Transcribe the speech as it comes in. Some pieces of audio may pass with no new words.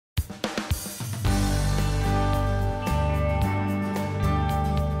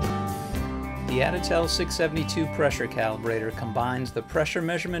The Additel 672 pressure calibrator combines the pressure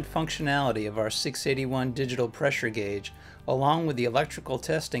measurement functionality of our 681 digital pressure gauge along with the electrical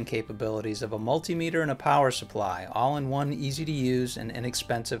testing capabilities of a multimeter and a power supply, all in one easy-to-use and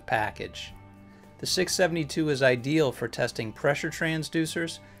inexpensive package. The 672 is ideal for testing pressure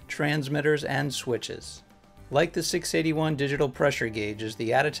transducers, transmitters, and switches. Like the 681 digital pressure gauges, the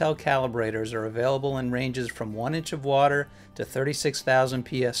Additel calibrators are available in ranges from 1 inch of water to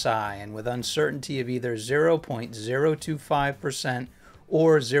 36,000 psi and with uncertainty of either 0.025%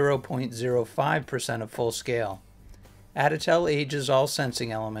 or 0.05% of full scale. Additel ages all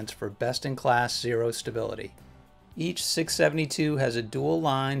sensing elements for best-in-class zero stability. Each 672 has a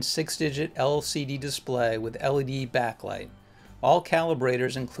dual-line 6-digit LCD display with LED backlight. All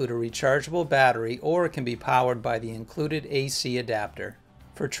calibrators include a rechargeable battery or can be powered by the included AC adapter.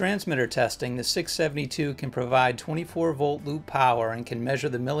 For transmitter testing, the 672 can provide 24-volt loop power and can measure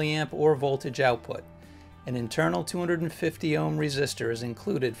the milliamp or voltage output. An internal 250 ohm resistor is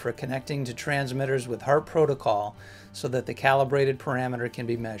included for connecting to transmitters with HART protocol so that the calibrated parameter can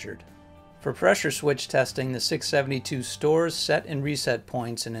be measured. For pressure switch testing, the 672 stores set and reset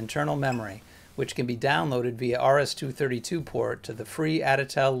points in internal memory, which can be downloaded via RS-232 port to the free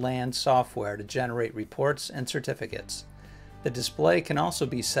Additel LAN software to generate reports and certificates. The display can also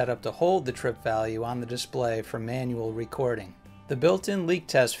be set up to hold the trip value on the display for manual recording. The built-in leak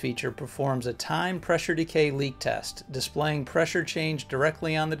test feature performs a time pressure decay leak test, displaying pressure change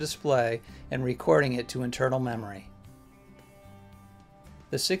directly on the display and recording it to internal memory.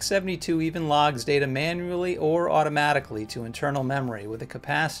 The 672 even logs data manually or automatically to internal memory with a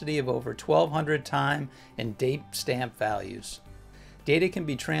capacity of over 1200 time and date stamp values. Data can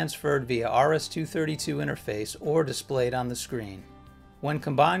be transferred via RS-232 interface or displayed on the screen. When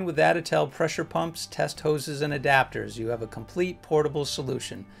combined with Additel pressure pumps, test hoses, and adapters, you have a complete portable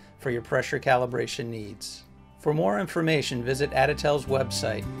solution for your pressure calibration needs. For more information, visit Additel's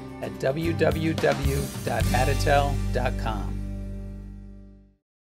website at www.additel.com.